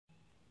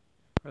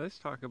All right, let's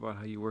talk about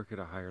how you work at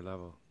a higher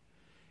level.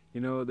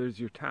 You know, there's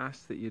your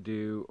tasks that you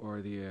do,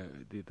 or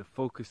the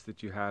focus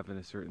that you have in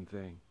a certain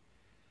thing.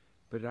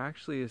 But it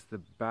actually is the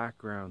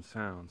background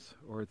sounds,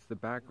 or it's the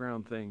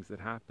background things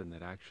that happen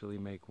that actually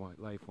make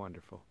life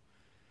wonderful.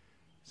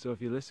 So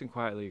if you listen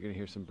quietly, you're going to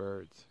hear some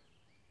birds.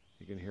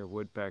 You're going to hear a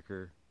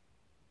woodpecker.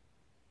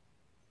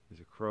 There's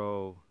a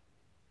crow.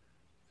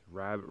 There's a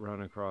rabbit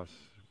running across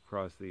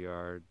the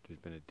yard. There's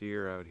been a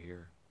deer out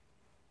here.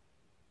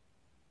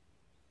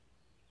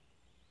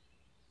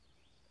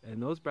 And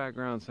those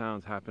background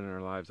sounds happen in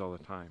our lives all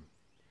the time.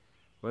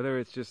 Whether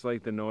it's just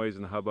like the noise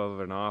and the hubbub of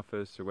an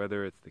office, or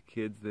whether it's the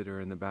kids that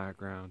are in the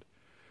background,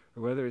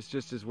 or whether it's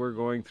just as we're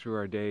going through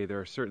our day,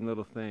 there are certain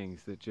little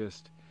things that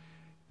just,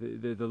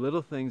 the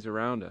little things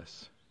around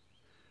us.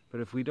 But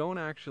if we don't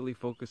actually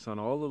focus on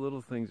all the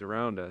little things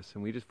around us,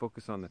 and we just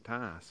focus on the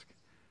task,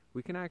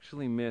 we can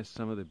actually miss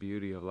some of the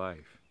beauty of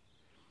life.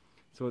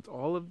 So it's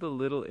all of the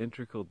little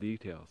integral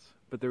details.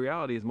 But the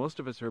reality is most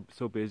of us are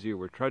so busy,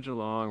 we're trudging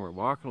along, we're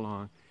walking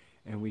along,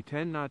 and we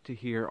tend not to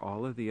hear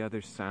all of the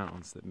other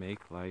sounds that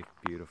make life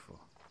beautiful.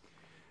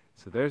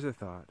 So there's a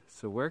thought.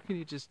 So where can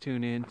you just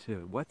tune in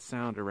to what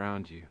sound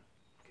around you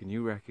can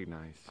you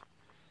recognize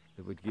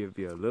that would give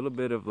you a little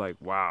bit of like,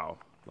 wow,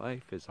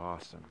 life is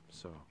awesome.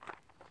 So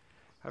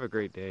have a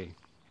great day.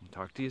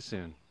 Talk to you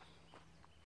soon.